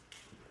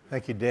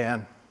Thank you,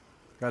 Dan.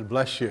 God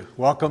bless you.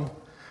 Welcome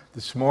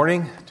this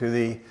morning to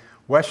the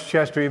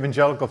Westchester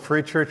Evangelical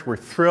Free Church. We're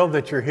thrilled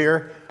that you're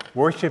here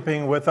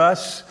worshiping with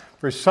us.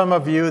 For some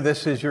of you,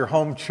 this is your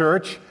home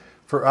church.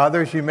 For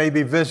others, you may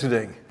be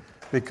visiting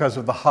because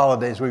of the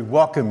holidays. We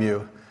welcome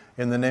you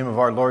in the name of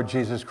our Lord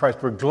Jesus Christ.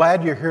 We're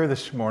glad you're here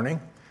this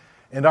morning.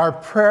 And our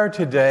prayer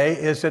today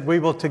is that we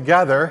will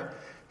together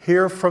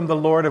hear from the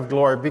Lord of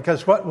glory.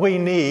 Because what we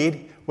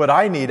need, what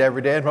I need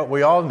every day and what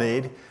we all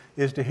need,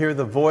 is to hear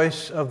the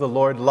voice of the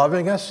Lord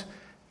loving us,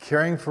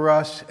 caring for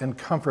us, and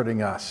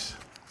comforting us.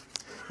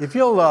 If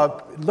you'll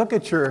look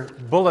at your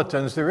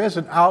bulletins, there is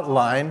an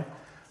outline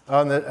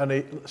on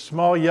a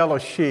small yellow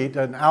sheet,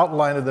 an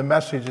outline of the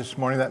message this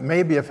morning that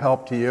may be of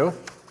help to you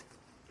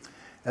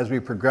as we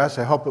progress.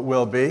 I hope it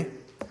will be.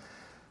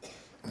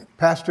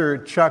 Pastor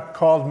Chuck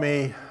called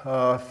me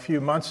a few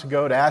months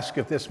ago to ask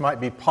if this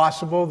might be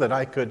possible, that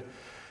I could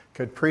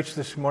preach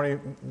this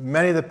morning.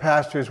 Many of the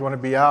pastors want to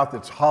be out.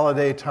 It's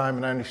holiday time,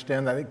 and I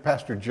understand that. I think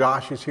Pastor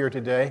Josh is here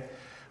today.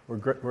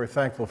 We're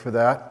thankful for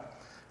that.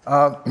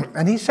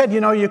 And he said,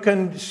 you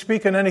can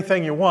speak on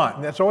anything you want.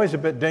 And that's always a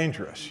bit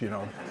dangerous,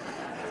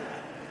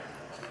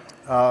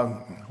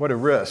 What a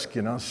risk,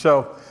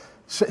 So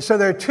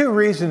there are two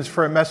reasons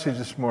for a message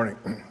this morning.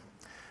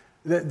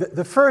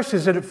 The first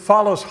is that it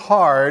follows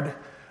hard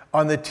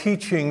on the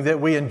teaching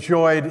that we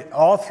enjoyed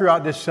all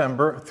throughout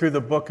December through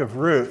the book of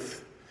Ruth.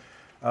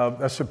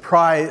 A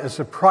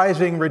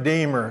surprising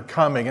Redeemer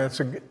coming. And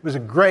it was a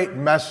great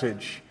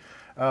message.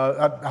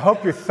 I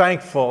hope you're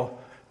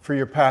thankful for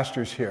your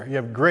pastors here. You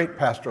have great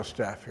pastoral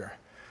staff here.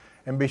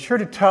 And be sure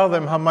to tell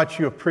them how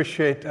much you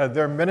appreciate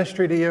their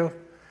ministry to you.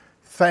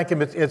 Thank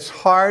them. It's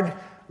hard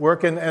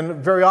work,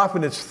 and very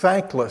often it's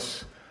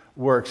thankless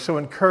work. So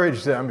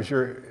encourage them as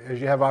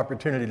you have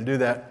opportunity to do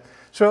that.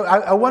 So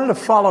I wanted to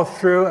follow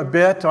through a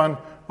bit on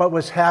what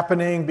was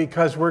happening,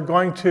 because we're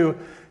going to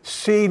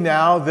see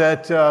now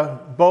that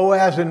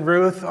Boaz and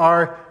Ruth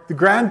are the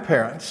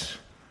grandparents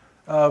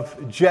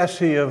of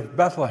Jesse of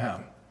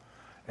Bethlehem.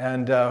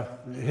 And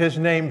his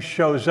name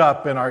shows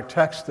up in our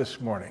text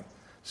this morning.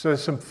 So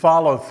there's some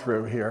follow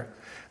through here.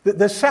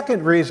 The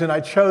second reason I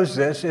chose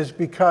this is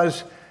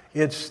because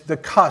it's the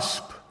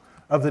cusp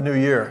of the new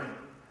year.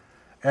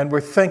 And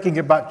we're thinking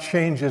about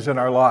changes in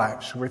our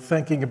lives. We're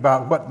thinking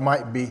about what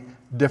might be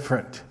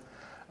different.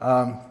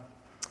 Our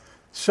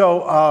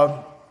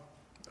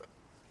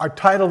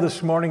title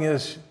this morning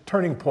is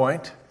Turning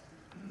Point.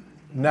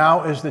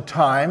 Now is the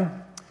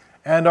time.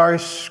 And our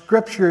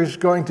scripture is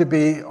going to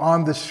be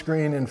on the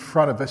screen in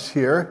front of us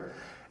here.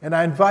 And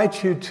I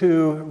invite you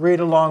to read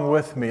along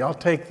with me. I'll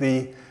take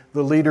the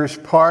leader's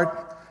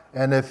part.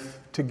 And if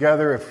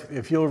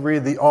you'll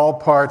read the all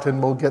part,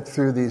 and we'll get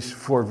through these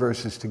 4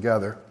 verses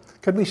together.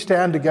 Could we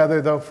stand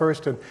together, though,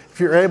 first? And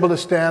if you're able to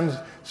stand,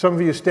 some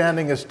of you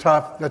standing is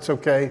tough. That's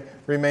okay.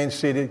 Remain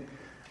seated.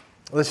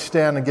 Let's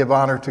stand and give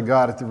honor to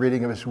God at the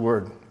reading of His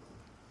Word.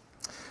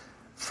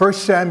 1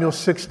 Samuel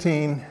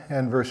 16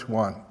 and verse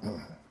 1.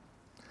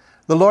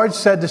 The Lord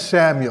said to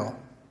Samuel,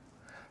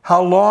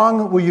 "How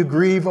long will you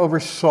grieve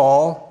over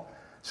Saul,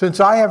 since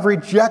I have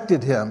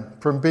rejected him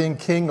from being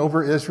king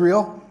over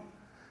Israel?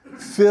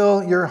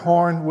 Fill your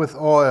horn with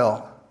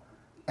oil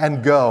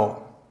and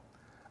go.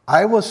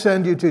 I will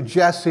send you to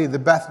Jesse the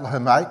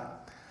Bethlehemite,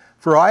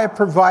 for I have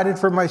provided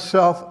for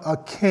myself a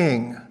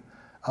king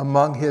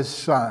among his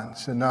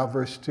sons." And now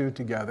verse 2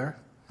 together.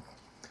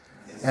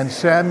 And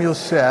Samuel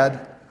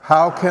said,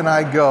 "How can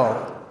I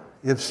go?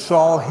 If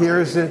Saul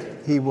hears it,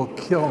 he will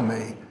kill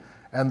me."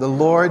 And the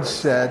Lord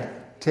said,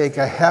 "Take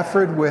a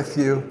heifer with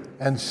you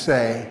and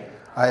say,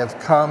 I have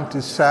come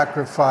to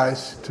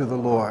sacrifice to the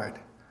Lord."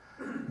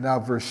 Now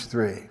verse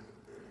 3.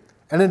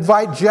 And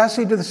invite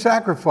Jesse to the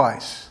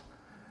sacrifice,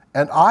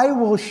 and I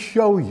will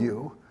show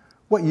you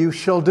what you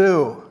shall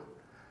do.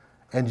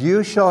 And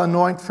you shall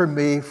anoint for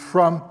me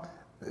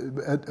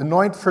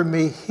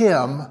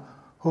him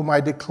whom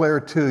I declare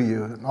to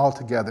you. And all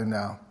together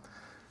now.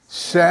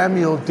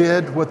 Samuel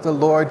did what the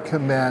Lord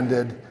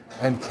commanded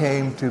and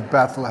came to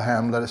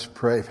Bethlehem. Let us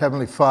pray.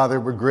 Heavenly Father,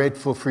 we're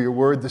grateful for your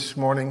word this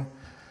morning.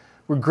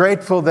 We're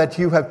grateful that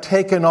you have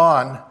taken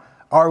on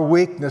our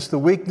weakness, the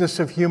weakness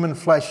of human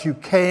flesh. You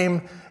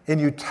came and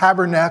you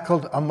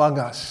tabernacled among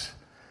us.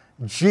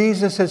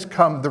 Jesus has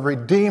come. The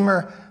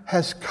Redeemer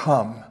has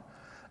come.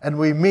 And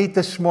we meet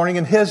this morning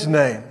in his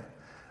name.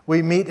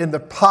 We meet in the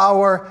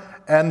power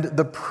and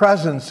the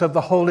presence of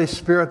the Holy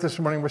Spirit this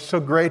morning. We're so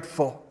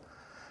grateful.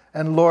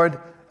 And Lord,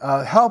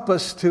 help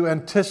us to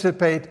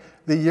anticipate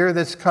the year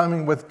that's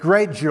coming with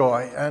great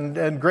joy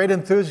and great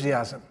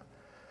enthusiasm.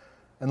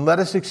 And let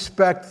us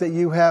expect that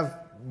you have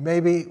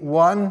maybe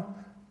 1,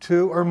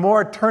 2, or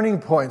more turning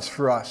points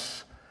for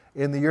us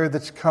in the year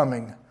that's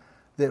coming,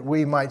 that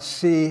we might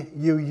see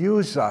you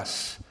use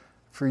us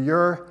for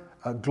your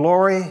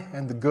glory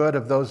and the good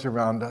of those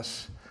around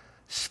us.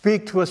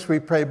 Speak to us, we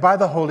pray, by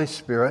the Holy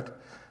Spirit.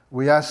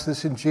 We ask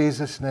this in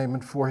Jesus' name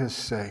and for his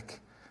sake.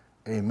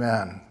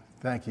 Amen.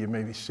 Thank you. You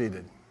may be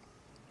seated.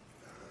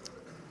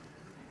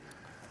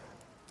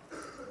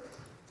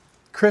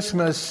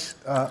 Christmas,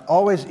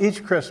 always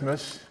each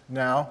Christmas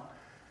now,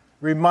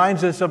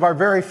 reminds us of our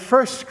very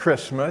first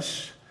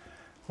Christmas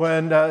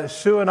when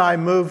Sue and I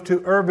moved to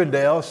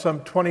Urbandale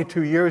some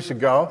 22 years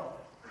ago.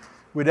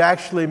 We'd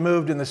actually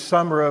moved in the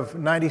summer of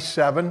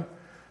 '97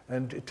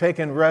 and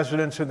taken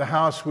residence in the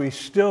house we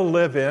still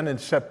live in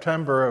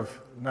September of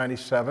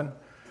 '97.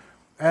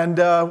 And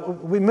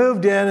we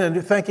moved in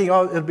and thinking,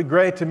 oh, it'd be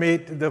great to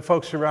meet the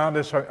folks around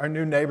us, our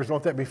new neighbors.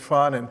 Won't that be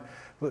fun? And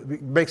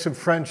make some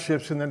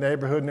friendships in the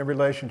neighborhood and the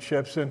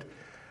relationships.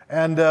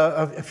 And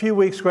a few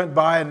weeks went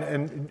by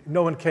and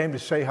no one came to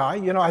say hi.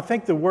 You know, I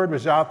think the word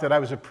was out that I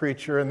was a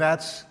preacher, and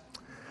that's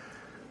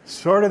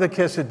sort of the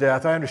kiss of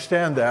death. I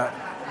understand that.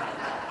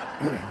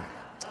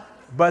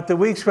 But the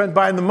weeks went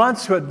by and the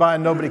months went by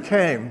and nobody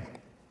came.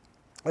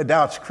 And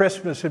now it's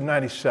Christmas of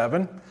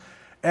 '97.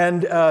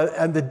 And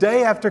the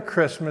day after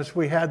Christmas,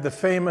 we had the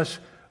famous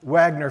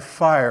Wagner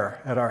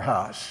fire at our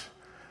house.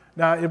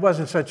 Now, it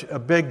wasn't such a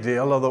big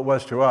deal, although it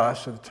was to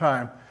us at the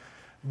time.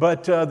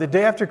 But the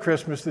day after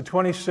Christmas, the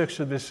 26th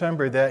of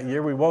December that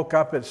year, we woke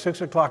up at 6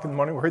 o'clock in the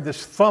morning. We heard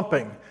this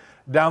thumping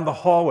down the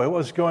hallway. What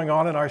was going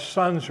on in our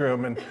son's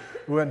room? And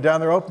we went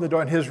down there, opened the door,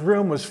 and his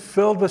room was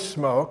filled with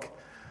smoke.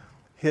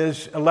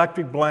 His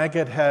electric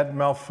blanket had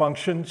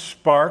malfunctioned,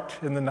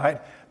 sparked in the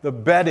night. The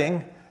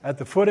bedding at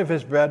the foot of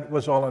his bed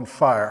was all on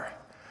fire.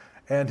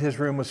 And his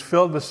room was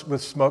filled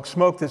with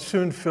smoke that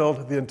soon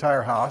filled the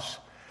entire house.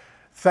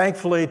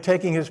 Thankfully,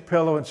 taking his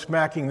pillow and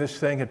smacking this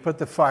thing had put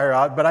the fire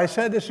out. But I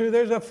said to Sue,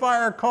 there's a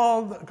fire,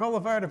 call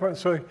the fire department.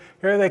 So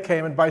here they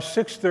came, and by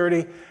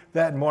 6:30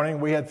 that morning,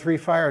 we had 3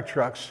 fire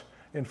trucks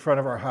in front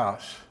of our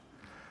house.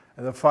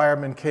 And the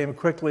firemen came,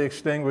 quickly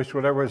extinguished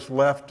whatever was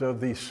left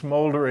of the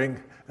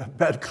smoldering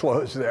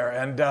bedclothes there.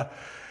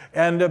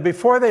 And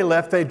before they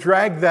left, they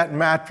dragged that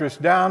mattress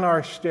down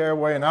our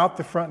stairway and out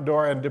the front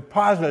door and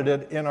deposited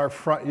it in our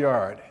front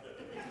yard.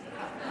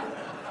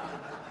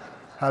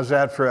 How's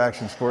that for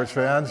action sports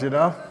fans, you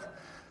know?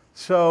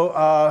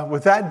 So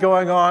with that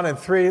going on and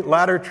 3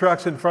 ladder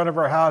trucks in front of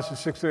our house at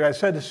 6:30, I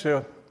said to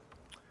Sue,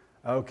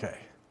 okay,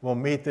 we'll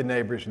meet the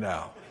neighbors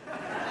now.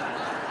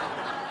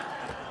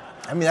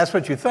 I mean, that's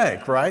what you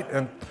think, right?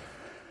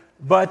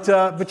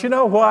 But you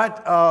know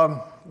what?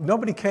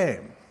 Nobody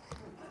came.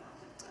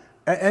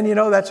 And you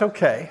know, that's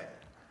okay.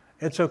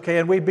 It's okay.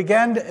 And we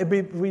began to,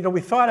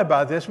 we thought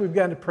about this. We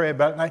began to pray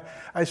about it. And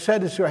I said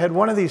to Sue, I had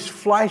one of these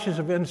flashes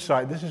of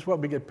insight. This is what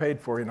we get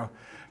paid for, you know.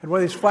 I had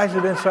one of these flashes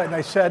of insight, and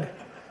I said,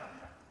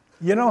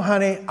 you know,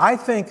 honey, I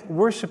think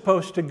we're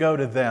supposed to go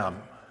to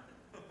them.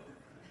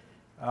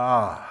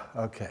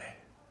 Okay.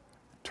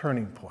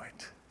 Turning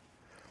point.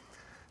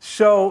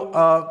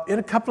 So in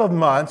a couple of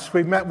months,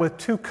 we met with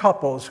 2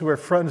 couples who are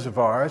friends of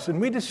ours, and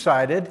we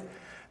decided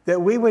that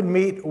we would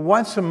meet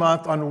once a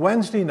month on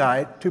Wednesday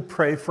night to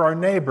pray for our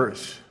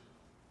neighbors.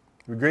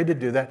 We agreed to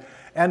do that.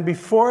 And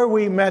before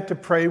we met to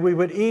pray, we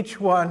would each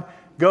one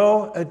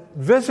go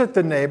visit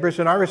the neighbors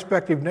in our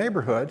respective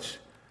neighborhoods,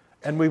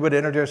 and we would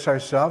introduce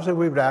ourselves, and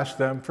we would ask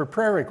them for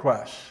prayer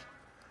requests.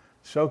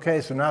 So, okay,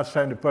 so now it's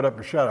time to put up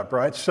or shut up,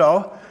 right?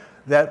 So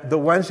that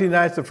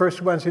the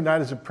first Wednesday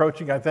night is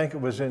approaching. I think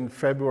it was in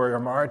February or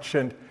March.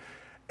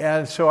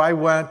 And so I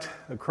went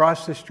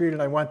across the street,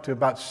 and I went to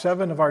about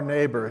 7 of our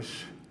neighbors.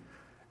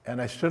 And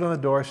I stood on the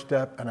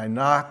doorstep, and I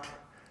knocked,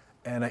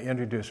 and I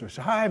introduced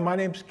myself. Hi, my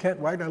name's Kent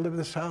Wagner. I live in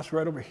this house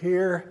right over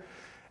here.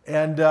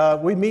 And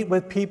we meet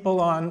with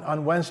people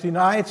on Wednesday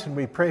nights, and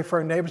we pray for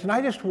our neighbors. And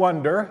I just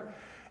wonder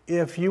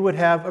if you would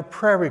have a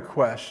prayer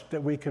request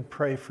that we could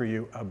pray for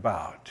you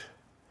about.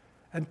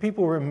 And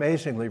people were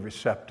amazingly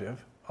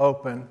receptive,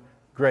 open,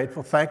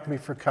 grateful, thanked me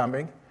for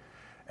coming.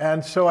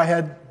 And so I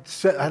had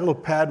a little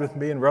pad with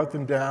me and wrote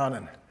them down,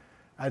 and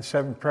I had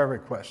 7 prayer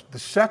requests. The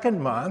second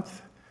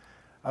month,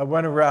 I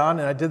went around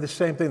and I did the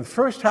same thing. The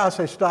first house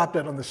I stopped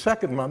at on the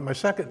second month, my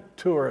second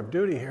tour of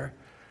duty here,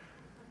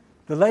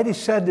 the lady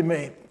said to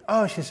me,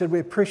 she said, we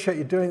appreciate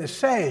you doing this.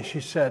 She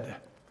said,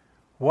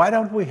 why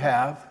don't we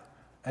have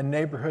a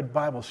neighborhood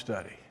Bible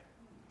study?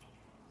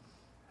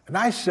 And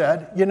I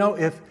said, you know,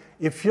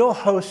 if you'll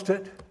host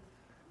it,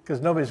 because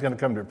nobody's going to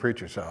come to a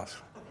preacher's house.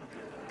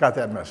 Got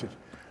that message.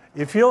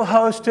 If you'll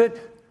host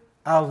it,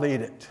 I'll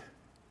lead it.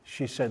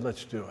 She said,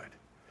 let's do it.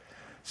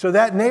 So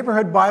that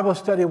neighborhood Bible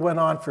study went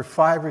on for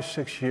 5 or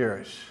 6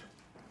 years.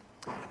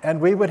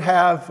 And we would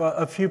have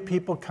a few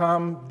people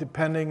come,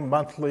 depending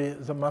monthly,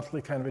 it's a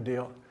monthly kind of a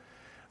deal.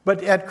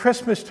 But at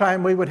Christmas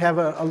time, we would have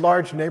a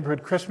large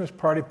neighborhood Christmas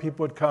party.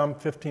 People would come,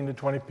 15 to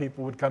 20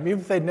 people would come.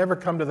 Even if they'd never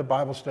come to the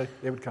Bible study,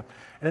 they would come.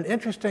 And an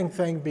interesting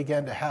thing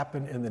began to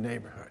happen in the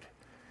neighborhood.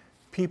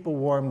 People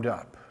warmed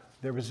up.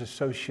 There was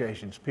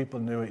associations.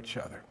 People knew each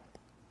other.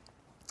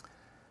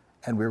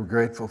 And we were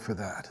grateful for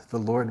that. The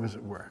Lord was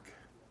at work.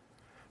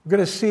 We're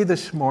going to see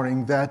this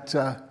morning that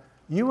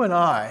you and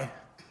I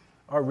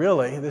are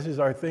really, this is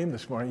our theme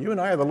this morning, you and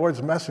I are the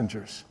Lord's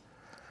messengers.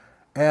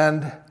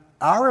 And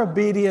our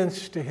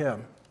obedience to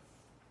Him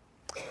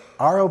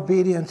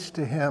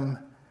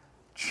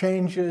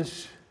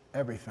changes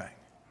everything.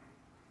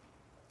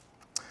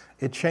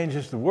 it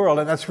changes the world.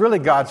 And that's really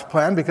God's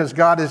plan, because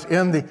God is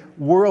in the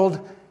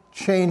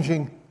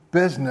world-changing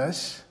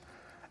business.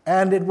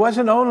 And it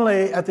wasn't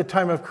only at the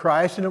time of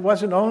Christ, and it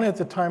wasn't only at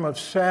the time of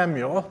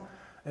Samuel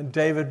and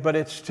David, but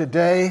it's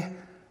today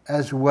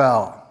as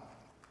well.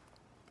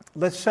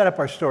 Let's set up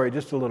our story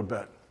just a little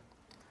bit.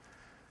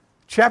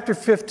 Chapter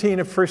 15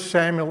 of 1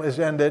 Samuel is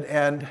ended,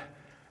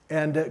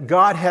 and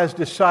God has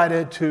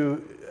decided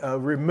to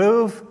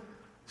remove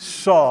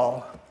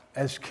Saul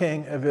as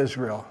king of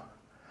Israel.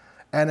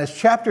 And as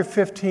chapter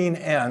 15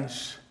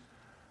 ends,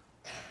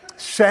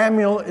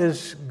 Samuel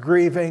is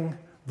grieving.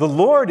 The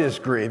Lord is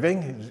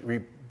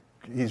grieving.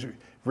 He's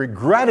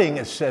regretting,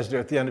 it says there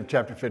at the end of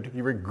chapter 15.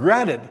 He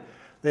regretted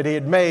that he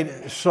had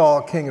made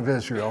Saul king of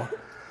Israel.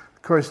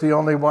 Of course, the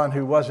only one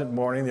who wasn't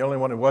mourning, the only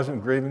one who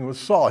wasn't grieving was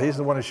Saul. He's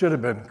the one who should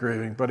have been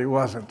grieving, but he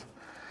wasn't.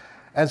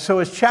 And so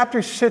as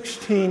chapter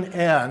 16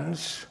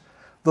 ends,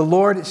 the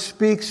Lord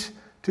speaks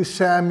to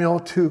Samuel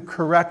to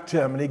correct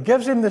him. And he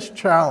gives him this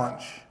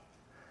challenge.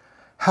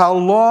 How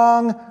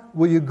long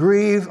will you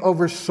grieve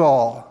over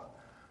Saul,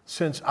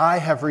 since I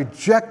have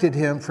rejected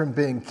him from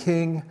being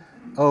king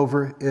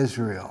over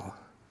Israel?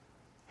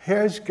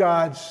 Here's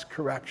God's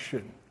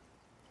correction.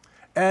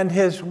 And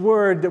his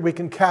word that we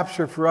can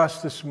capture for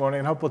us this morning,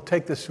 and I hope we'll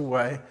take this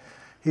away.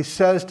 He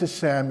says to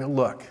Samuel,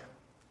 look,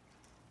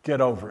 get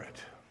over it.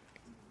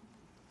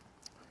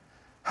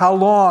 How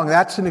long?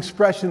 That's an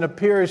expression that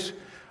appears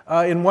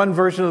in one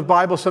version of the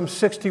Bible some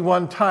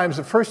 61 times.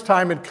 The first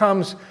time it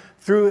comes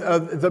through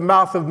the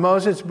mouth of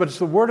Moses, but it's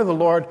the word of the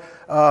Lord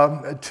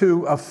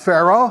to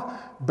Pharaoh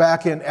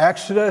back in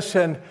Exodus.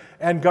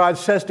 And God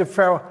says to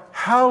Pharaoh,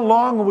 how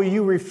long will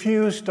you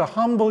refuse to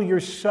humble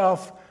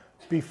yourself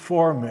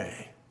before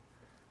me?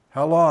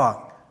 How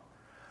long?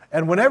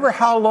 And whenever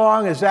how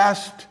long is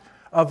asked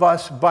of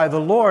us by the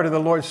Lord or the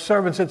Lord's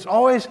servants, it's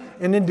always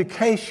an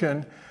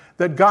indication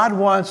that God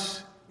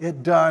wants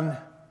it done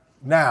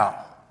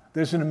now.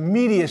 There's an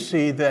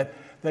immediacy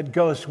that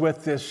goes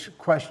with this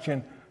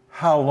question,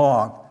 how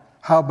long?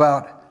 How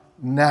about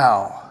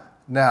now?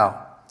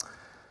 Now,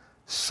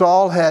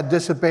 Saul had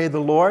disobeyed the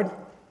Lord.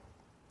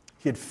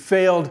 He had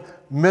failed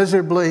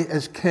miserably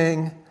as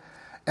king.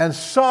 And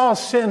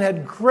Saul's sin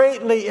had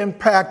greatly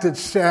impacted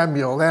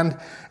Samuel. And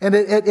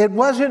it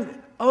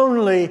wasn't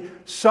only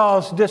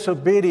Saul's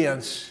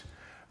disobedience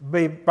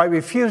by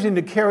refusing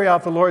to carry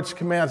out the Lord's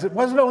commands. It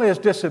wasn't only his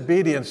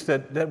disobedience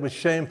that was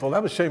shameful.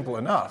 That was shameful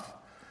enough.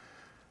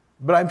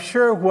 But I'm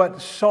sure what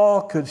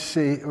Saul could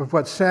see, or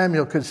what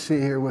Samuel could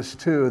see here was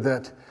too,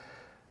 that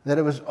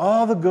it was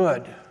all the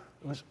good.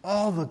 It was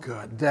all the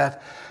good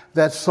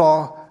that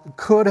Saul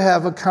could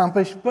have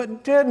accomplished,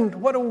 but didn't.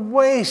 What a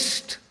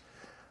waste.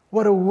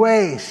 What a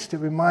waste. It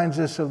reminds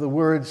us of the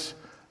words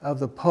of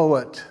the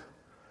poet.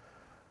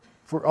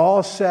 For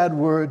all sad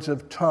words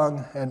of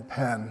tongue and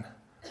pen,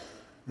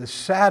 the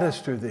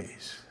saddest are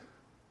these.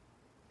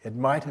 It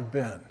might have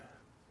been.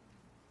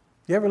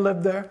 You ever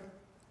lived there?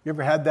 You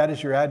ever had that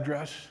as your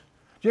address?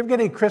 Did you ever get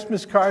any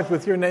Christmas cards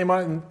with your name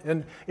on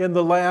it in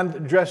the land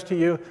addressed to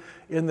you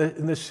in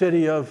the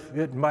city of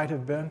it might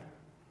have been?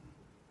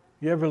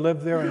 You ever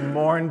lived there and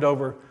mourned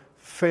over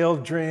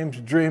failed dreams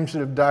that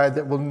have died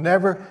that will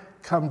never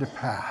come to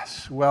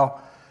pass? Well,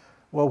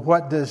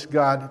 what does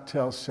God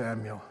tell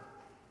Samuel?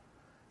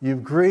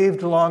 You've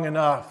grieved long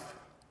enough.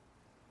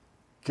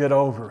 Get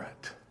over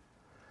it.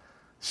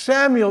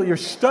 Samuel, you're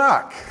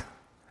stuck.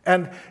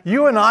 And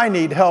you and I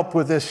need help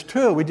with this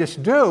too. We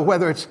just do.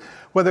 Whether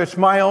it's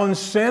my own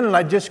sin and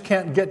I just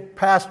can't get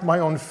past my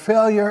own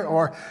failure,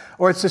 or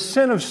it's the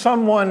sin of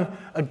someone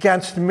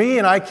against me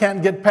and I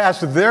can't get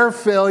past their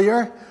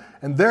failure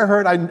and their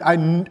hurt. I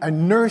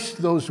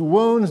nursed those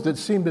wounds that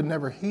seem to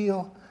never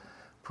heal.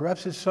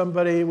 Perhaps it's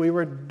somebody we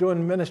were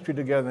doing ministry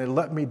together and they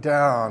let me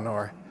down,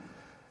 or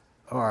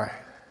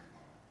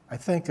I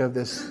think of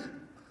this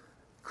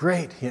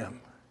great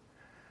hymn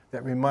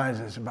that reminds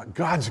us about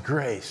God's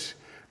grace.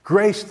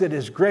 Grace that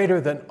is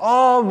greater than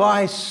all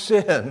my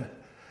sin.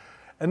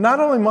 And not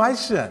only my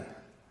sin,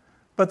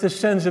 but the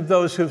sins of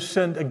those who've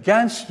sinned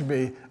against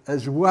me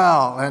as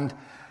well. And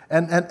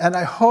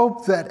I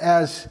hope that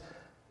as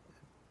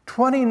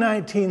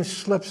 2019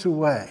 slips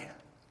away,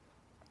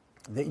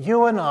 that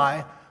you and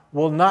I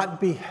will not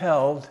be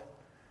held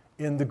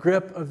in the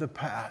grip of the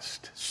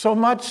past. So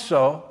much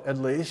so, at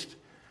least,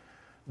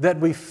 that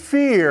we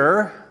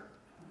fear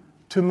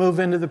to move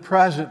into the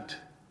present.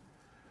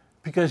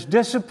 Because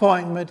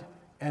disappointment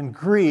and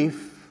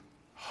grief,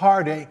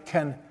 heartache,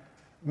 can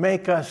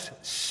make us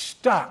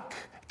stuck.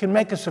 It can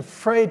make us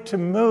afraid to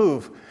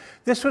move.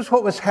 This was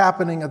what was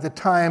happening at the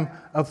time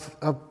of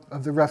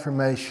the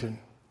Reformation.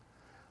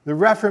 The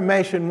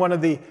Reformation, one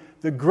of the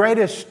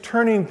greatest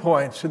turning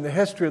points in the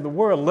history of the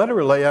world,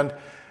 literally.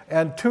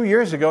 And 2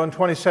 years ago, in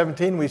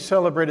 2017, we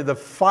celebrated the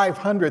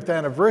 500th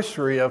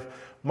anniversary of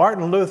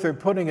Martin Luther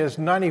putting his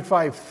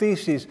 95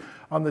 Theses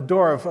on the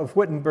door of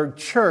Wittenberg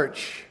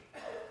Church.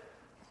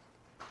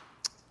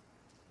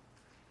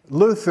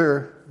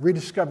 Luther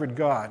rediscovered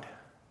God.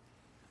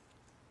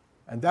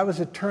 And that was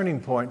a turning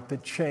point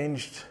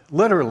that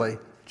literally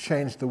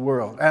changed the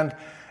world.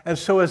 And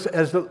so as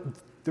the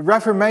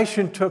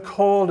Reformation took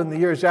hold in the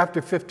years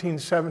after 15,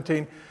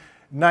 17,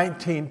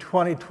 19,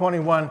 20,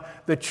 21,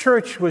 the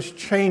church was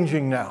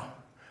changing now.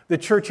 The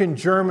church in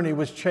Germany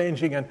was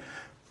changing, and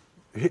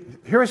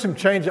here are some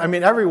changes. I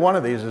mean, every one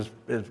of these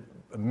is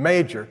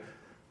major.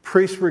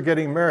 Priests were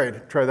getting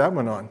married. Try that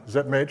one on. Is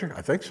that major?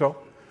 I think so.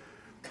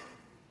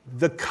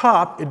 The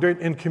cup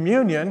in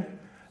communion,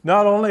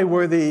 not only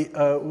was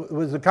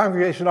the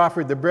congregation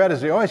offered the bread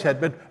as they always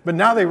had, but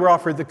now they were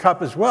offered the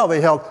cup as well.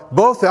 They held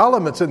both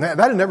elements, and that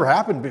had never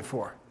happened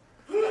before.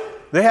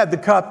 They had the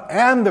cup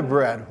and the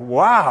bread.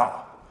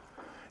 Wow.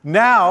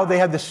 Now they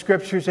had the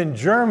scriptures in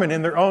German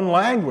in their own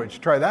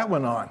language. Try that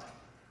one on.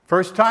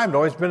 First time. It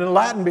always been in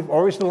Latin before,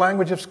 always the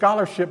language of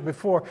scholarship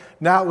before.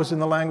 Now it was in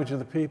the language of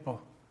the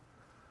people.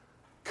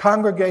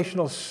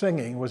 Congregational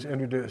singing was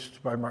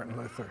introduced by Martin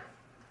Luther.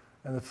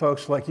 And the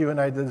folks like you and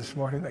I did this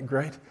morning, that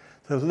great,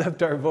 to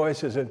lift our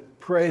voices and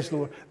praise the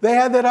Lord. They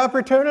had that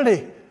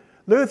opportunity.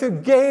 Luther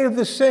gave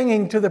the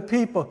singing to the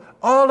people.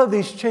 All of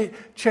these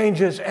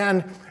changes.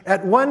 And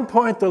at one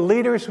point, the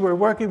leaders who were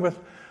working with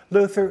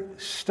Luther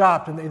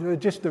stopped. And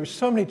there were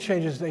so many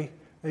changes, they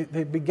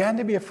began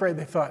to be afraid.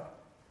 They thought,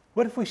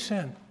 what if we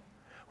sin?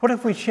 What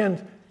if we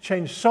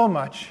change so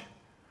much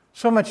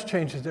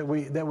changes that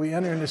we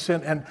enter into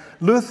sin? And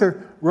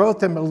Luther wrote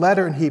them a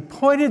letter, and he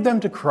pointed them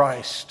to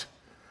Christ.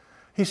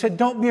 He said,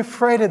 don't be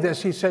afraid of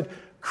this. He said,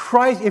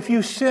 Christ, if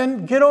you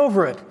sin, get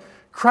over it.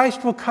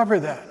 Christ will cover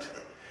that.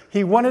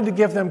 He wanted to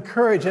give them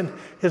courage, and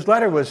his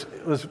letter was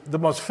the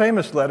most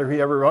famous letter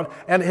he ever wrote.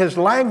 And his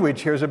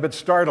language here is a bit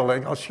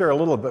startling. I'll share a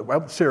little bit. I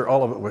won't share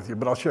all of it with you,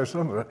 but I'll share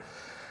some of it.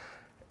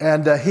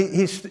 And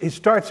he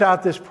starts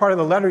out this part of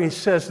the letter, he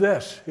says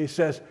this. He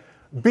says,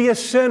 be a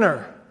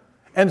sinner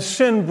and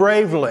sin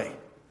bravely.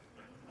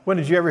 When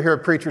did you ever hear a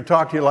preacher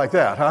talk to you like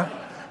that, huh?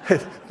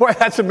 Boy,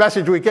 that's the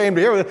message we came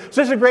to hear. Is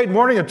this a great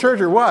morning at church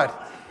or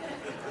what?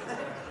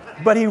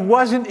 But he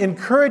wasn't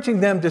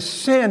encouraging them to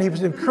sin. He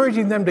was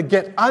encouraging them to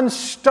get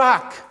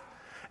unstuck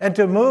and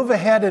to move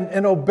ahead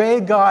and obey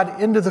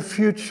God into the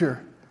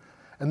future.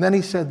 And then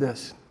he said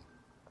this,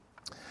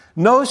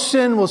 no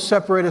sin will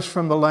separate us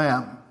from the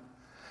Lamb.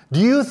 Do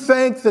you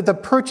think that the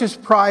purchase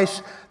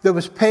price that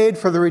was paid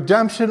for the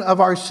redemption of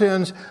our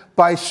sins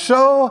by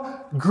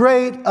so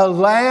great a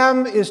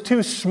Lamb is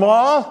too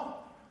small?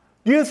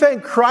 Do you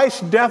think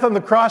Christ's death on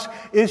the cross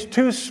is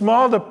too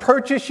small to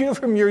purchase you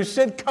from your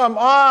sin? Come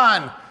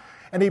on!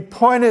 And he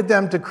pointed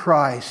them to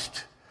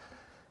Christ.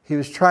 He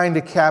was trying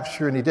to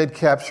capture, and he did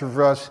capture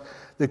for us,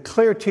 the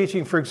clear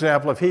teaching, for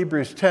example, of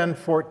Hebrews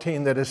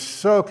 10:14 that is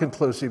so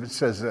conclusive. It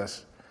says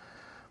this,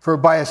 for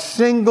by a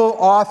single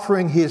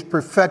offering he has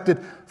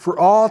perfected for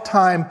all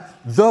time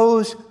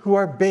those who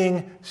are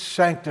being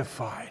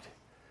sanctified.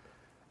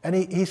 And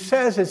he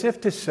says as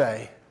if to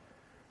say,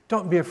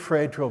 don't be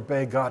afraid to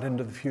obey God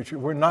into the future.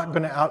 We're not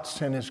going to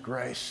out-sin his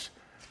grace.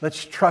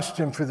 Let's trust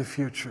him for the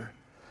future.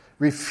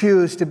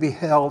 Refuse to be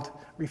held.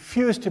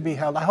 Refuse to be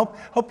held. I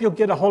hope you'll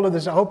get a hold of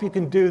this. I hope you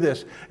can do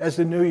this as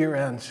the new year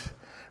ends.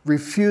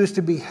 Refuse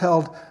to be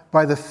held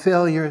by the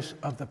failures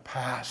of the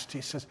past.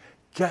 He says,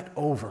 get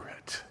over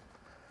it.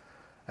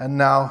 And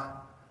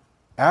now,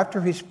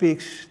 after he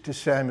speaks to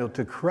Samuel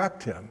to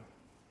correct him,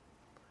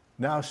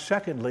 now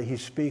secondly, he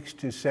speaks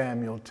to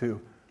Samuel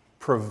to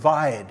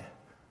provide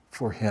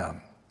for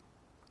him.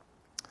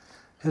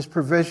 His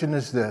provision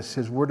is this.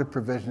 His word of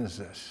provision is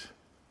this.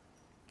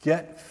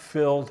 Get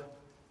filled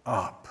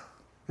up.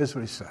 Here's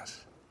what he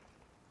says.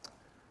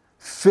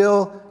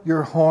 Fill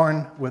your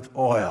horn with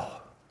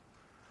oil.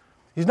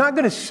 He's not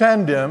going to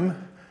send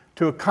him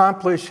to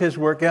accomplish his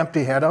work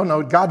empty-handed. Oh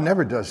no, God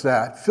never does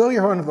that. Fill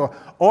your horn with oil.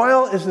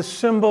 Oil is the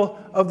symbol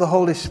of the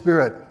Holy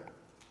Spirit.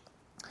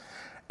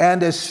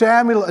 And as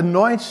Samuel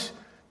anoints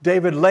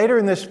David later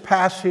in this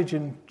passage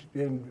in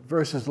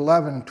verses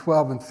 11,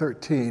 12, and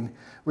 13,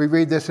 we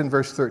read this in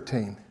verse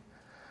 13.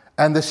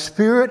 And the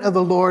Spirit of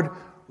the Lord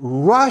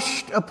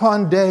rushed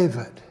upon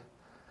David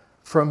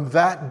from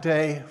that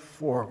day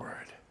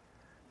forward.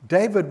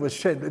 David was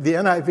shed. The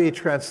NIV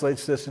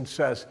translates this and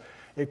says,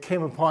 it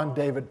came upon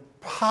David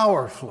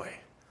powerfully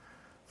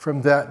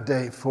from that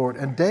day forward.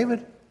 And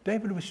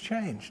David was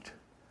changed.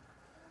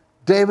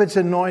 David's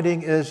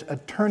anointing is a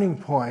turning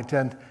point.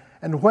 And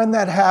when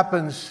that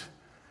happens,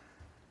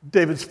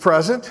 David's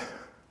present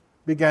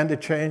began to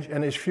change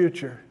and his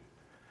future.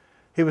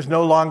 He was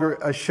no longer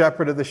a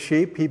shepherd of the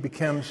sheep. He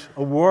becomes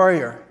a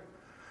warrior.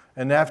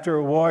 And after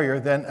a warrior,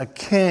 then a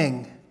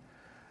king.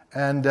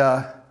 And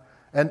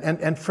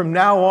from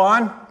now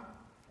on,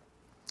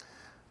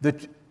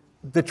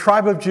 the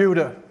tribe of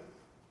Judah,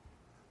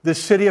 the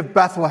city of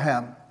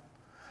Bethlehem,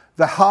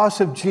 the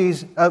house of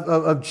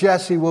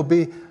Jesse will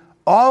be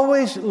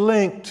always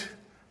linked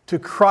to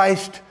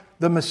Christ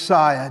the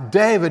Messiah.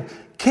 David,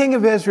 King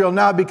of Israel,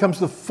 now becomes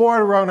the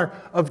forerunner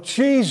of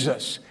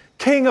Jesus,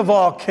 King of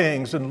all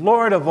kings and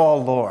Lord of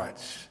all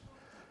lords.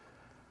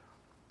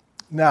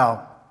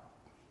 Now,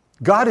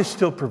 God is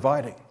still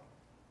providing.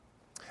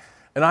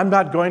 And I'm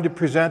not going to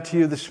present to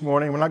you this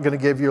morning, we're not going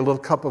to give you a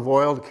little cup of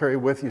oil to carry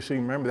with you so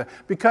you remember that,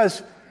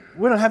 because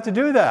we don't have to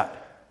do that.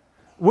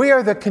 We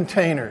are the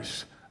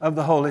containers of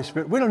the Holy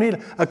Spirit. We don't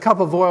need a cup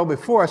of oil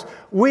before us.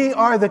 We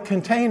are the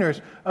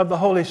containers of the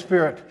Holy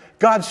Spirit.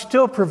 God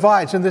still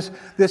provides. And this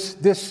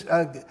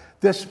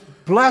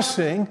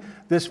blessing,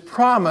 this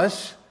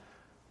promise,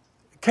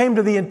 came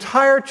to the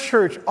entire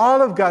church,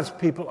 all of God's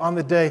people, on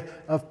the day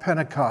of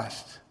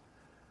Pentecost.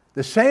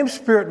 The same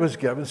Spirit was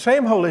given,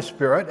 same Holy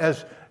Spirit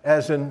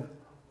as in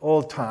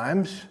old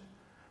times,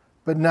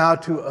 but now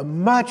to a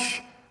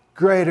much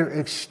greater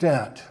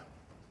extent.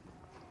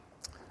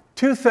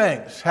 Two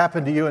things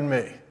happen to you and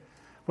me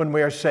when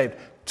we are saved.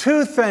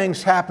 Two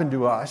things happen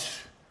to us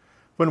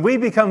when we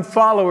become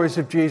followers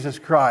of Jesus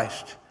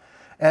Christ.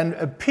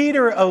 And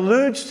Peter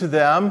alludes to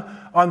them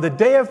on the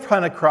day of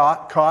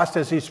Pentecost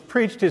as he's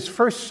preached his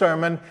first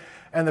sermon,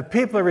 and the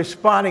people are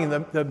responding.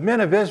 The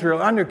men of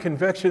Israel, under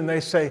conviction, they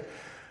say,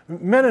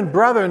 "Men and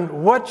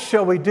brethren, what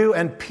shall we do?"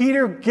 And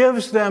Peter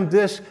gives them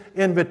this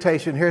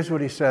invitation. Here's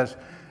what he says,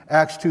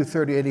 Acts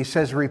 2:38. He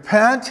says,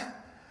 "Repent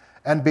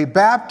and be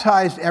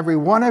baptized, every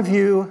one of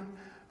you,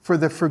 for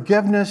the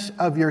forgiveness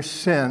of your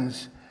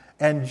sins,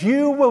 and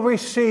you will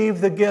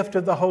receive the gift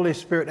of the Holy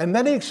Spirit." And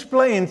then he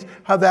explains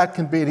how that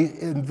can be.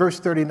 In verse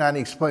 39,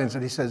 he explains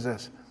it. He says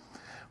this,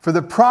 "For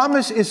the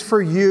promise is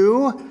for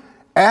you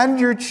and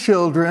your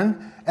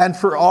children, and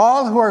for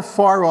all who are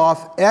far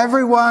off,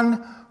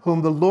 everyone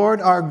whom the Lord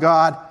our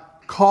God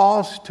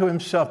calls to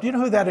himself." Do you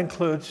know who that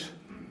includes?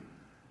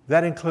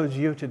 That includes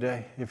you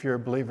today, if you're a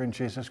believer in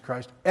Jesus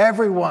Christ.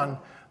 Everyone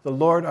the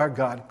Lord our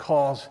God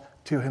calls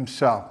to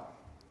himself.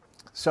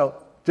 So,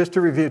 just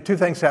to review, two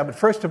things happen.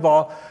 First of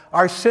all,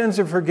 our sins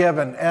are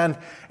forgiven. And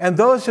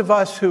those of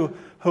us who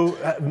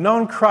have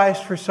known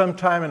Christ for some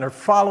time and are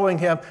following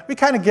him, we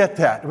kind of get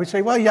that. We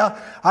say, well, yeah,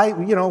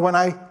 when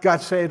I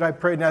got saved, I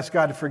prayed and asked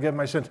God to forgive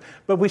my sins.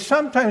 But we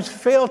sometimes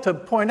fail to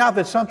point out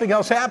that something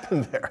else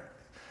happened there.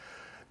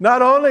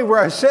 Not only were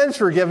our sins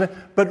forgiven,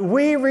 but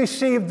we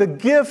received the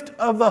gift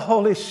of the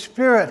Holy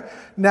Spirit.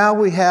 Now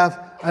we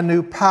have a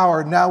new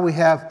power. Now we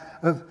have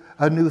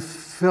a new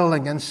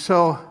filling. And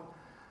so,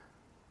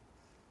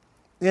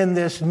 in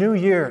this new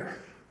year,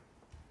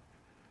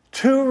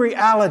 two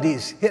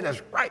realities hit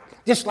us right,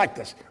 just like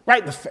this,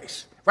 right in the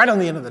face, right on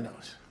the end of the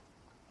nose.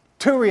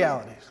 Two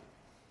realities.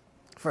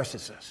 First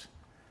is this: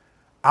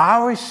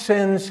 our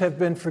sins have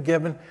been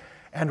forgiven,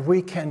 and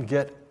we can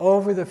get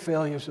over the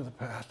failures of the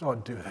past. Oh,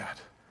 do that.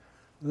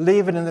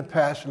 Leave it in the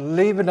past.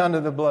 Leave it under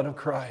the blood of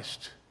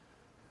Christ.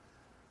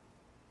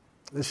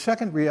 The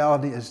second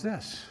reality is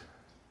this: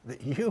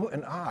 that you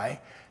and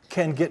I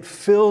can get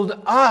filled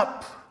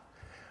up.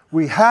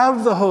 We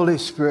have the Holy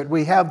Spirit.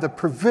 We have the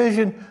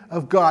provision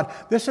of God.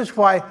 This is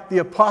why the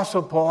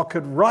Apostle Paul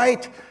could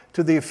write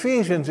to the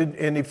Ephesians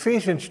in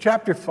Ephesians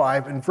chapter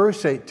 5 and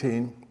verse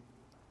 18,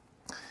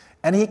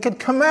 and he could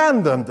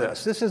command them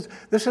this. This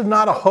is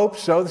not a hope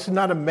so. This is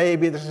not a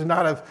maybe. This is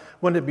not a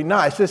wouldn't it be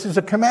nice. This is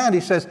a command. He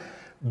says,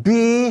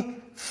 be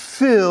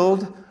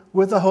filled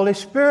with the Holy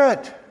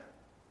Spirit.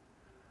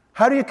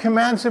 How do you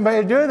command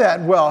somebody to do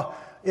that? Well,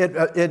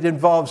 it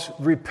involves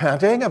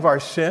repenting of our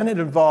sin. It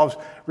involves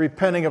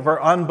repenting of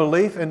our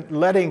unbelief and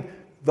letting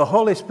the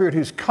Holy Spirit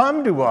who's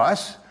come to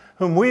us,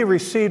 whom we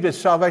received as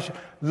salvation,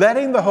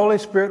 letting the Holy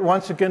Spirit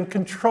once again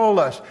control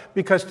us.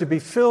 Because to be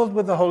filled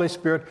with the Holy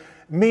Spirit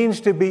means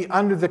to be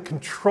under the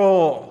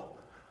control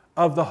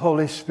of the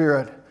Holy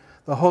Spirit.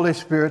 The Holy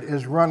Spirit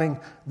is running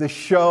the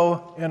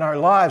show in our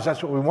lives.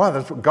 That's what we want.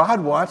 That's what God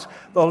wants.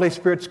 The Holy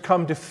Spirit's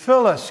come to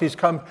fill us. He's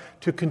come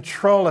to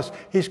control us.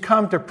 He's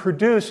come to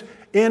produce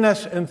in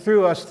us and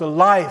through us the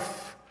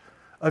life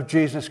of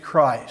Jesus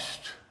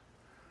Christ.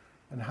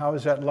 And how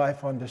is that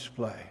life on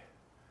display?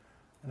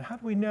 And how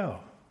do we know?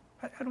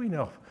 How do we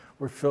know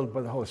we're filled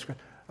by the Holy Spirit?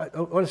 I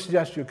want to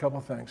suggest to you a couple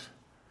things.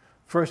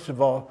 First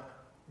of all,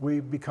 we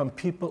become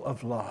people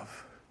of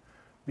love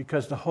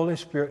because the Holy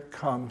Spirit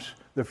comes.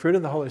 The fruit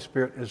of the Holy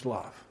Spirit is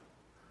love.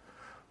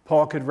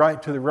 Paul could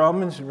write to the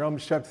Romans in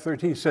Romans chapter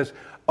 13. He says,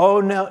 "Oh,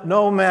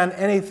 no man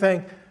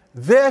anything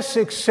this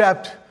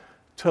except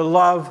to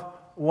love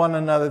one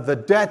another. The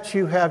debt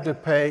you have to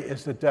pay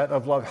is the debt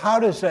of love." How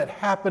does that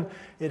happen?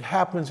 It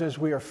happens as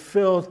we are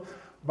filled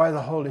by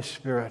the Holy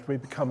Spirit. We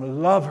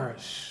become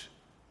lovers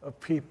of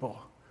people.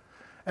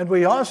 And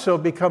we also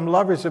become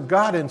lovers of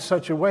God in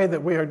such a way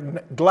that we are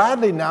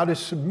gladly now to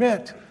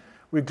submit.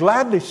 We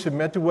gladly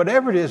submit to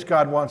whatever it is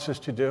God wants us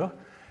to do.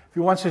 If he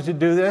wants us to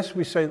do this,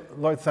 we say,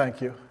 "Lord,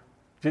 thank you.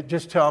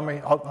 Just tell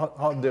me,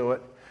 I'll do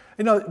it."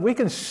 You know, we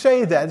can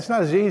say that. It's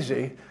not as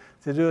easy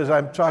to do as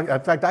I'm talking. In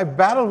fact, I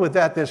battled with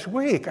that this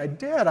week. I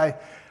did.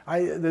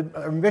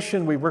 Our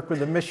mission, we work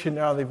with a mission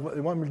now. They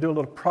want me to do a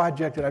little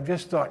project, and I've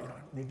just thought,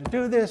 I need to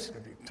do this.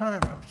 Every time,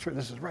 I'm sure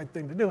this is the right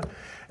thing to do.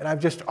 And I've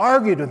just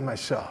argued with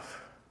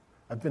myself.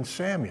 I've been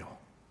Samuel.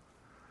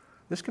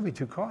 This could be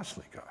too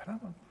costly, God. I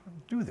don't want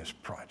to do this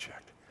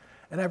project.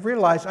 And I've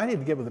realized I need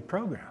to get with the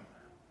program.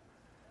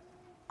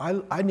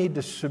 I need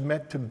to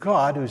submit to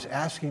God, who's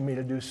asking me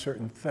to do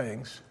certain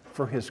things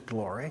for his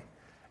glory,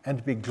 and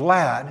to be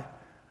glad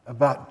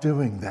about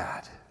doing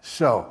that.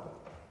 So,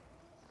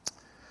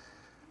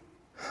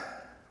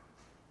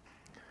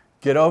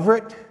 get over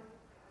it.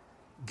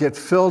 get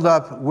filled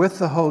up with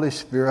the Holy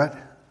Spirit.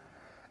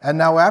 And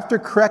now after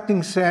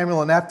correcting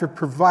Samuel and after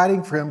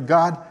providing for him,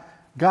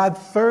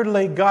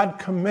 thirdly, God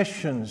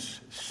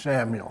commissions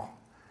Samuel.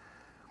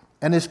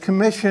 And his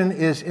commission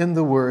is in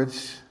the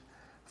words,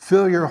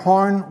 "Fill your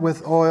horn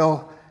with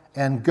oil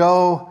and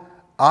go.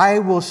 I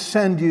will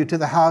send you to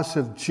the house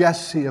of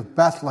Jesse of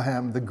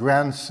Bethlehem, the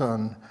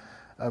grandson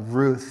of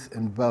Ruth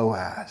and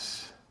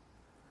Boaz."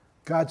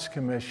 God's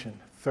commission,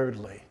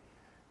 thirdly,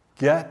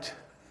 get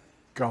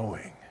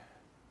going.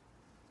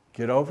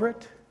 Get over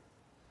it.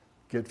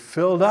 Get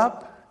filled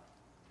up.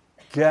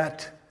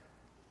 Get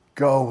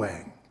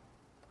going.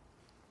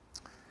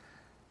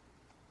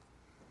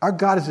 Our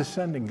God is a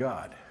sending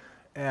God.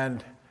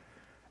 And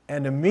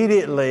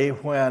immediately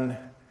when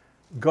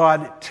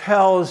God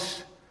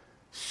tells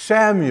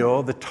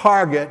Samuel, the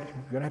target,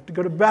 you're going to have to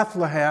go to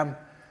Bethlehem,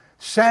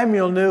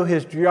 Samuel knew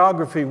his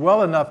geography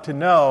well enough to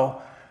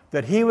know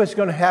that he was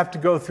going to have to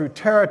go through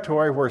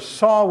territory where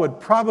Saul would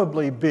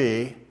probably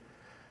be,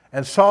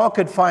 and Saul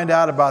could find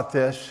out about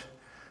this.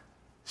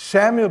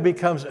 Samuel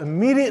becomes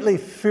immediately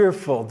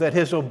fearful that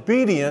his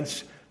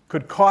obedience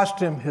could cost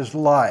him his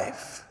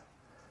life.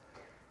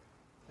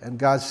 And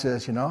God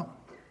says, why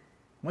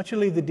don't you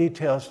leave the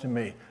details to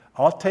me?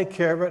 I'll take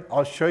care of it.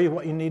 I'll show you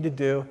what you need to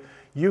do.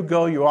 You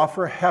go, you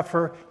offer a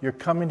heifer, you're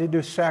coming to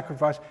do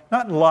sacrifice.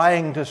 Not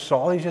lying to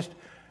Saul, he's just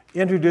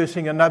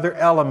introducing another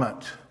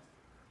element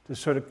to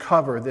sort of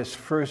cover this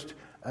first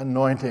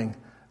anointing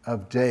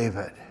of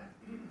David.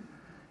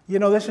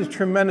 This is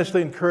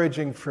tremendously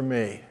encouraging for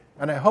me,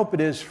 and I hope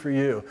it is for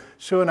you.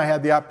 Sue and I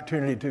had the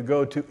opportunity to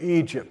go to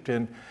Egypt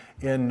in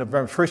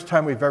November, first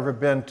time we've ever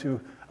been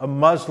to a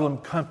Muslim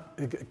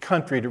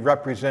country to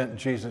represent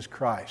Jesus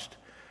Christ.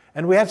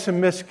 And we had some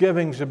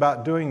misgivings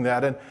about doing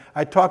that. And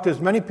I talked to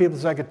as many people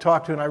as I could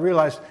talk to, and I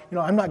realized,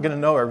 I'm not going to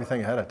know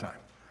everything ahead of time.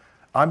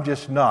 I'm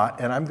just not,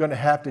 and I'm going to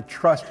have to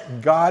trust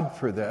God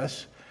for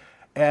this.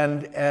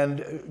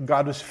 And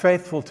God was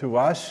faithful to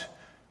us.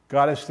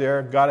 Got us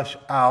there, got us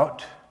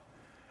out.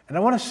 And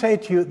I want to say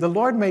to you, the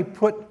Lord may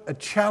put a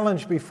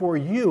challenge before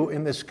you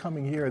in this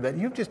coming year that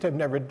you just have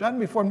never done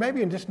before, maybe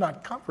you're just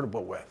not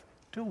comfortable with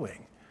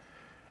doing.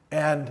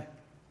 And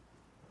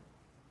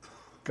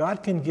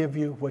God can give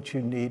you what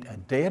you need a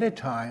day at a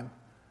time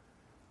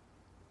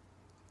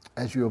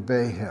as you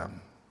obey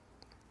him.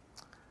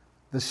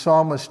 The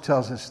psalmist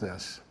tells us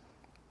this,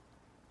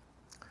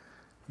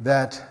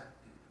 that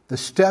the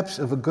steps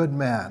of a good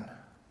man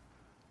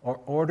are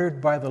ordered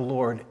by the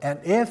Lord, and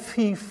if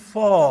he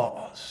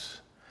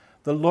falls,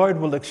 the Lord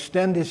will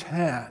extend his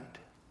hand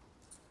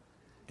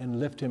and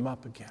lift him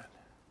up again.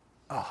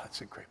 Oh,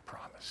 that's a great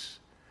promise.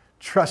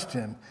 Trust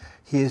him.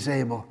 He is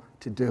able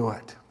to do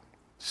it.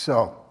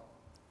 So,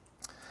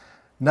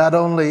 not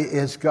only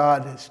is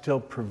God still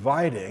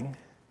providing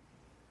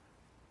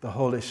the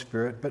Holy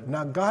Spirit, but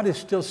now God is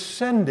still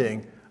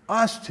sending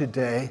us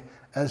today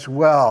as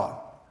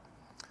well.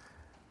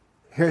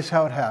 Here's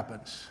how it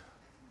happens.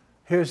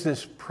 Here's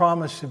this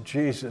promise of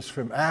Jesus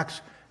from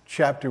Acts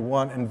chapter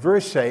 1 and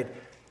verse 8,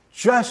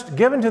 just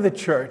given to the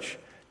church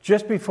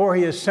just before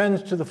he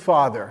ascends to the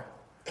Father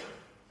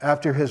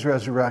after his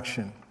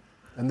resurrection.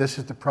 And this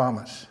is the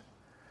promise.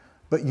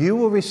 But you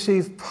will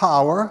receive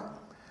power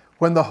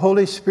when the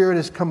Holy Spirit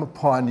has come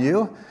upon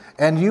you,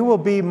 and you will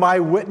be my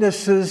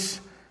witnesses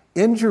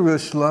in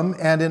Jerusalem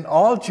and in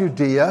all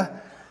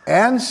Judea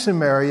and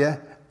Samaria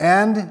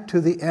and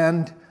to the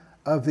end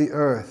of the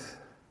earth.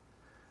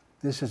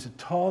 This is a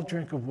tall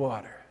drink of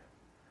water.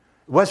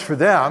 It was for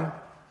them,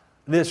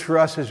 it is for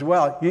us as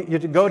well. You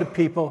to go to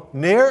people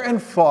near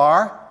and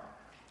far,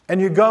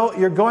 and you're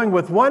going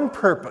with one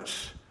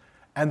purpose,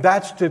 and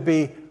that's to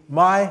be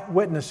my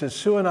witnesses.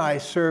 Sue and I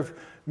serve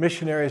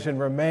missionaries in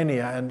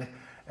Romania,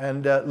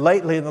 and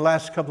lately, in the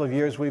last couple of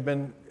years, we've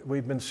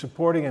been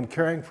supporting and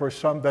caring for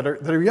some that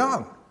are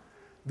young.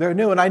 They're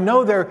new, and I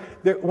know they're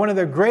one of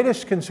their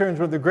greatest concerns,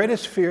 one of their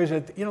greatest fears,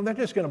 that they're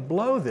just going to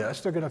blow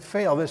this, they're going to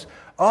fail this.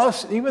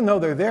 Even though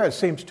they're there, it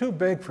seems too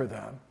big for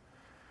them.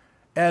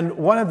 And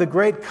one of the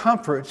greatest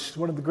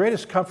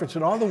comforts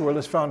in all the world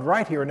is found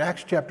right here in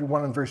Acts chapter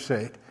 1 and verse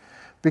 8.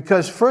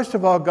 Because first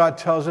of all, God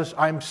tells us,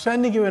 I'm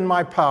sending you in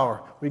my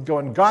power. We go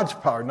in God's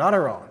power, not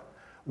our own.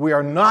 We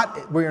are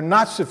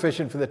not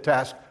sufficient for the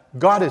task.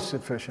 God is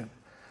sufficient.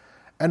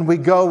 And we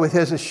go with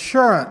his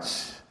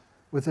assurance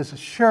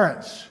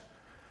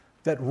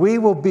that we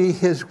will be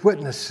his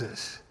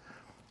witnesses.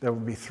 There will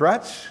be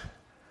threats.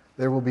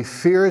 There will be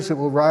fears that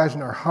will rise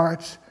in our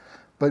hearts.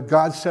 But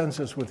God sends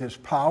us with his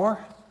power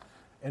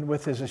and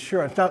with his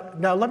assurance.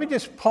 Now let me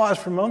just pause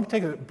for a moment.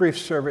 Let me take a brief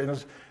survey.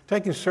 There's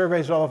taking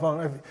surveys all the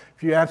phone.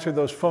 If you answer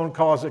those phone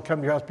calls that come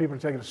to your house, people are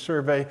taking a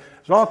survey.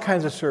 There's all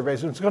kinds of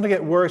surveys. And it's going to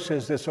get worse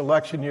as this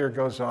election year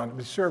goes on.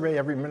 We survey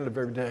every minute of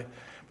every day.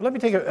 But let me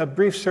take a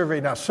brief survey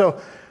now.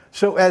 So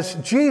as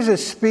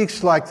Jesus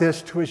speaks like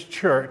this to his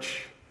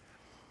church,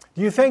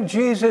 do you think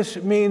Jesus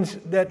means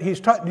that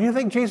do you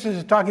think Jesus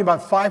is talking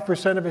about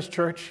 5% of his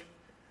church?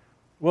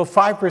 Will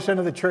 5%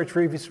 of the church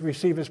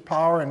receive his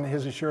power and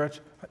his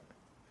assurance?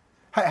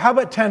 How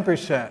about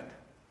 10%?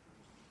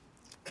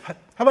 How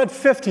about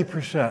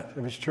 50%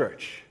 of his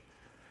church?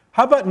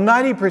 How about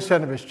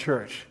 90% of his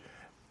church?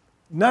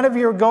 None of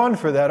you are going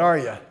for that, are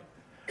you?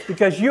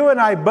 Because you and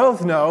I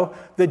both know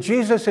that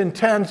Jesus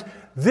intends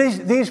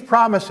these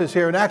promises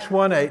here in Acts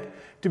 1:8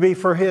 to be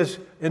for his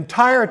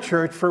entire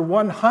church, for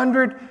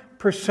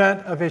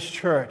 100% of his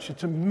church.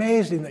 It's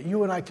amazing that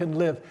you and I can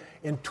live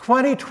in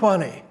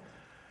 2020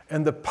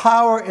 in the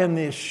power and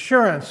the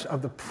assurance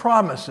of the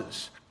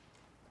promises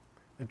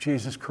of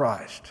Jesus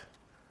Christ.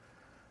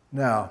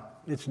 Now,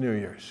 it's New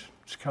Year's.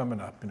 It's coming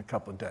up in a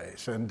couple of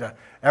days, and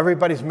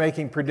everybody's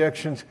making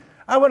predictions.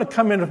 I want to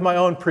come in with my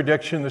own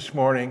prediction this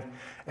morning,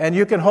 and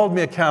you can hold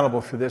me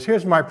accountable for this.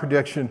 Here's my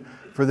prediction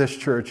for this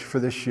church for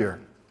this year.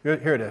 Here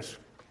it is.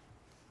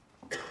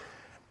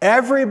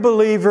 Every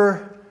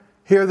believer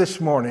here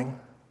this morning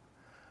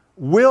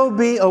will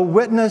be a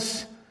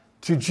witness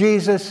to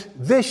Jesus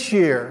this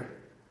year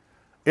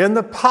in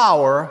the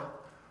power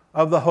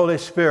of the Holy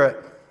Spirit.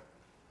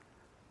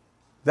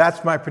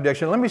 That's my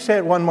prediction. Let me say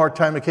it one more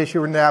time in case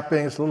you were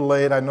napping. It's a little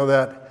late, I know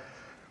that.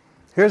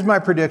 Here's my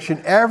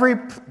prediction. Every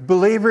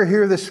believer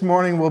here this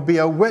morning will be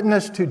a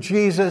witness to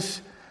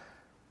Jesus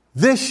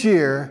this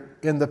year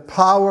in the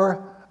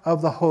power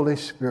of the Holy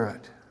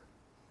Spirit.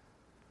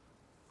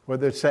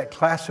 Whether it's that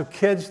class of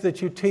kids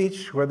that you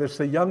teach, whether it's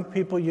the young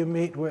people you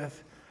meet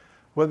with,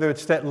 whether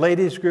it's that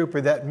ladies group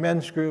or that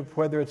men's group,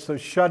 whether it's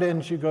those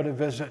shut-ins you go to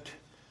visit,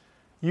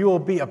 you will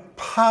be a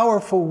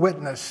powerful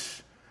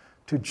witness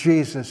to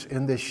Jesus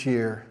in this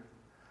year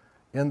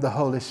in the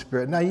Holy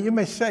Spirit. Now, you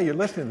may say, you're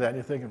listening to that, and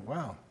you're thinking,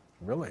 wow,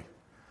 really?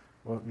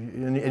 Well,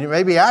 and you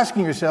may be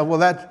asking yourself,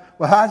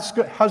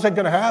 how's that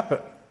going to happen?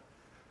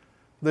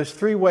 There's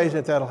 3 ways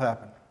that that'll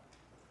happen.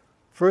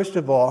 First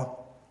of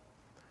all,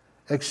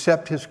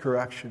 accept his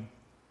correction.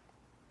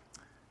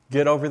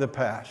 Get over the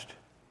past.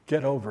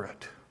 Get over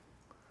it.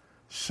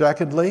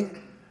 Secondly,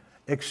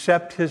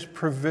 accept his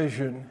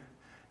provision.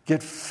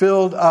 Get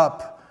filled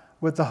up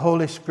with the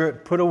Holy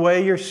Spirit. Put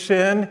away your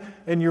sin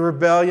and your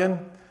rebellion.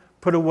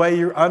 Put away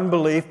your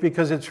unbelief,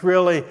 because it's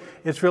really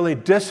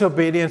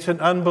disobedience and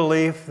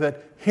unbelief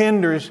that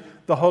hinders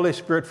the Holy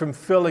Spirit from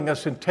filling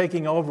us and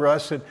taking over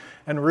us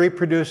and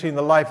reproducing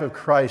the life of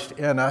Christ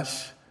in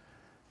us.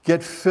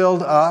 Get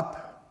filled up.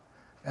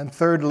 And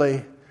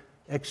thirdly,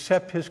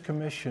 accept his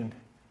commission.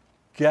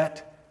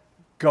 Get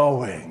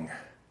going.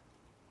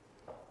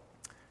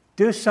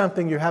 Do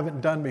something you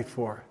haven't done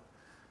before.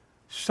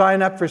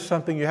 Sign up for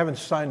something you haven't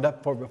signed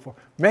up for before.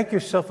 Make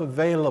yourself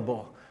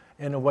available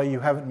in a way you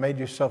haven't made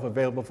yourself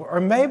available for.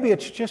 Or maybe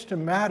it's just a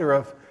matter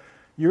of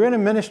you're in a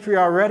ministry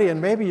already and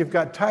maybe you've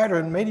got tired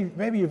and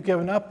maybe you've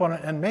given up on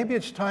it, and maybe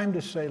it's time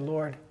to say,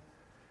 Lord,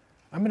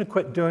 I'm going to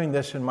quit doing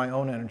this in my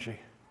own energy.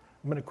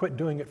 I'm going to quit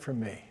doing it for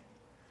me.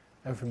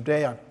 And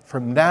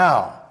from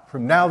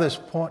now, this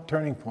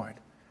turning point,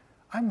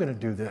 I'm going to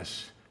do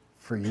this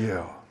for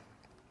you.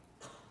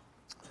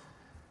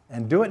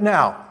 And do it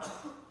now.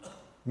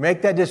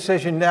 Make that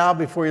decision now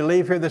before you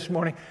leave here this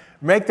morning.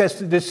 Make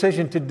that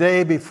decision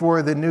today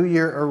before the new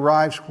year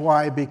arrives.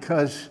 Why?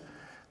 Because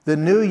the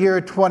new year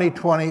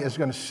 2020 is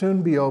going to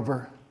soon be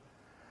over.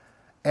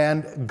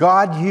 And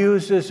God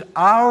uses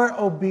our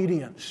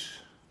obedience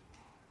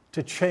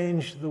to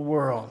change the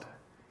world.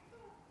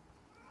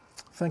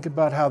 Think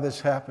about how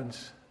this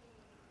happens.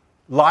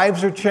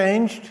 Lives are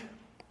changed.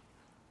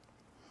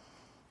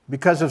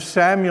 Because of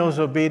Samuel's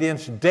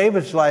obedience,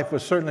 David's life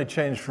was certainly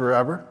changed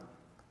forever.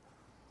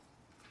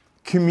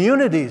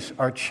 Communities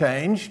are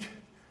changed.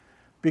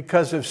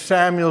 Because of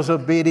Samuel's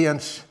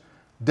obedience,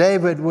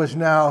 David was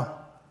now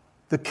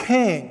the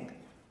king.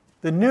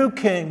 The new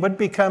king would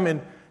become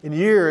in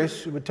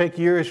years. It would take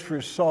years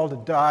for Saul to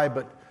die,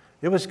 but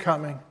it was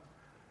coming.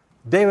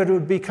 David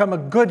would become a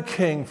good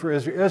king for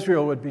Israel.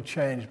 Israel would be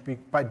changed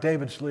by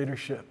David's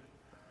leadership.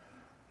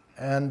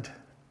 And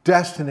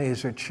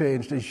destinies are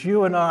changed as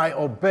you and I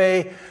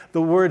obey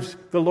the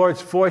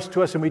Lord's voice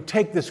to us, and we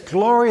take this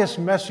glorious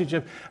message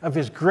of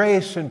his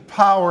grace and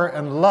power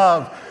and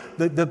love,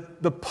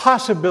 the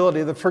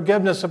possibility, the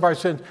forgiveness of our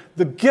sins,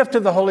 the gift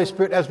of the Holy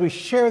Spirit as we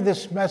share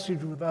this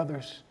message with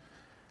others.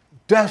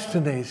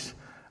 Destinies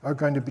are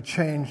going to be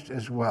changed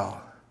as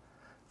well.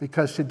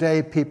 Because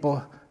today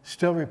people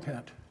still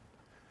repent.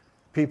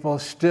 People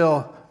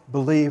still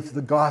believe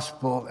the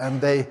gospel, and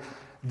they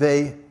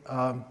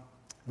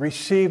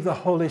receive the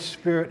Holy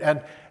Spirit,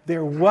 and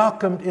they're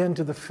welcomed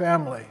into the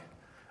family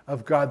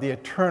of God, the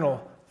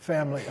eternal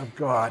family of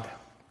God.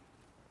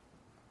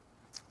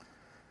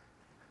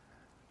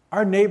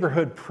 Our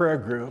neighborhood prayer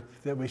group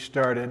that we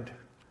started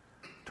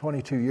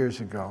 22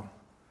 years ago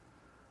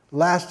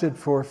lasted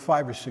for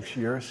 5 or 6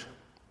 years.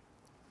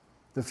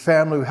 The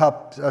family who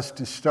helped us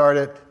to start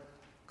it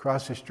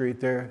across the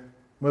street there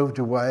moved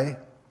away.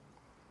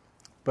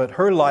 But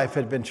her life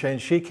had been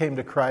changed. She came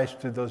to Christ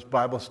through those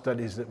Bible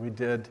studies that we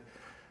did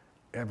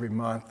every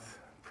month.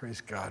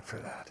 Praise God for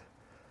that.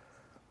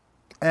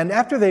 And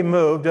after they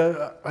moved,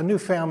 a new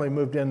family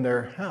moved in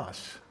their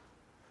house.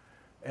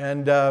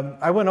 And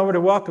I went over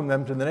to welcome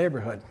them to the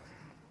neighborhood. I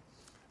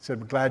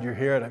said, we're glad you're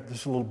here.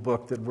 This is a little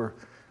book that we're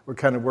we're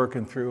kind of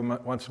working through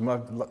once a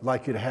month. I'd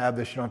like you to have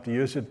this. You don't have to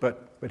use it,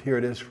 but here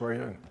it is for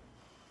you.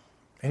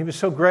 And he was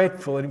so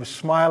grateful, and he was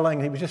smiling,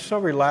 and he was just so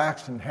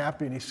relaxed and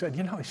happy. And he said,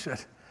 he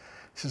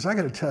says, I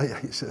got to tell you,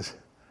 he says,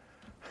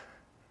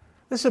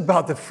 this is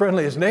about the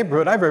friendliest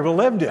neighborhood I've ever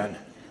lived in.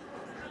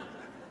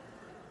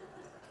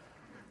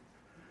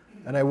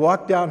 And I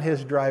walked down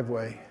his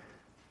driveway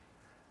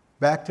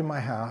back to my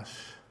house,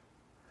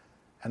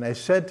 and I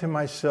said to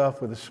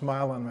myself with a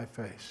smile on my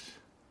face,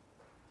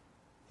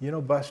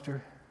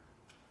 Buster,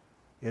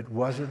 it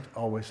wasn't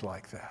always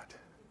like that.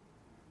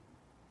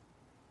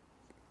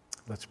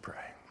 Let's pray.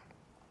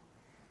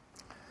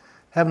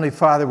 Heavenly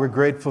Father, we're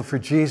grateful for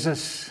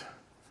Jesus.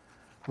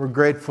 We're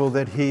grateful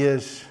that he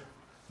is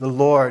the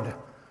Lord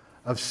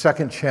of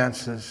second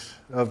chances,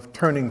 of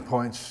turning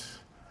points,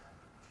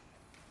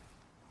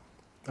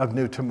 of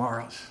new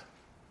tomorrows.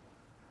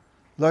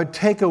 Lord,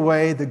 take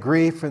away the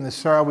grief and the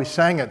sorrow. We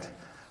sang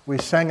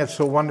it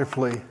so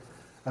wonderfully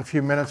a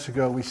few minutes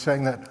ago. We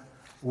sang that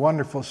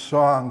wonderful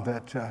song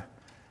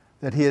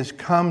that he has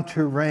come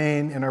to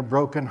reign in our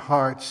broken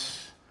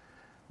hearts.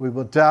 We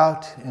will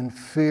doubt and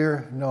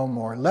fear no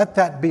more. Let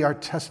that be our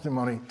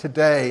testimony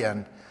today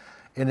and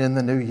in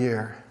the new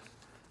year.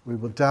 We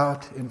will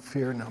doubt and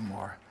fear no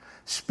more.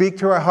 Speak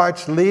to our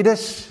hearts. Lead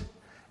us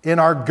in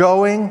our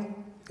going,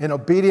 in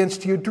obedience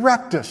to you.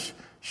 Direct us.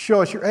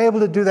 Show us you're able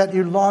to do that.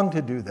 You long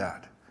to do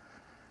that.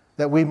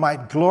 That we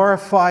might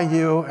glorify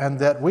you and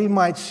that we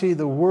might see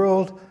the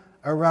world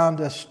around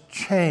us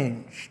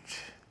changed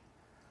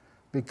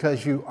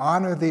because you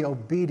honor the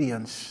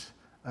obedience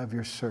of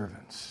your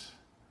servants.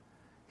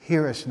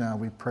 Hear us now,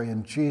 we pray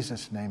in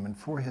Jesus' name and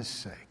for his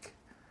sake.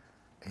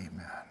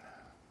 Amen.